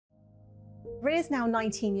Rhea's now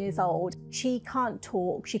 19 years old. She can't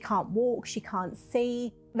talk, she can't walk, she can't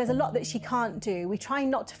see. There's a lot that she can't do. We try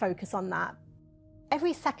not to focus on that.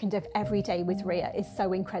 Every second of every day with Rhea is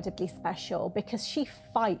so incredibly special because she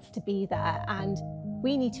fights to be there, and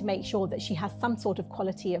we need to make sure that she has some sort of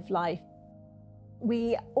quality of life.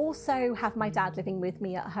 We also have my dad living with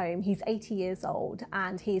me at home. He's 80 years old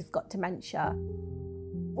and he's got dementia.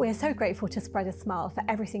 We're so grateful to Spread a Smile for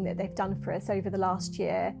everything that they've done for us over the last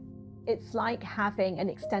year. It's like having an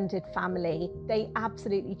extended family. They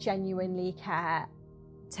absolutely genuinely care.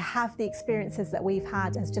 To have the experiences that we've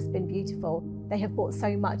had has just been beautiful. They have brought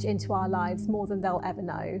so much into our lives, more than they'll ever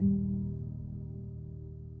know.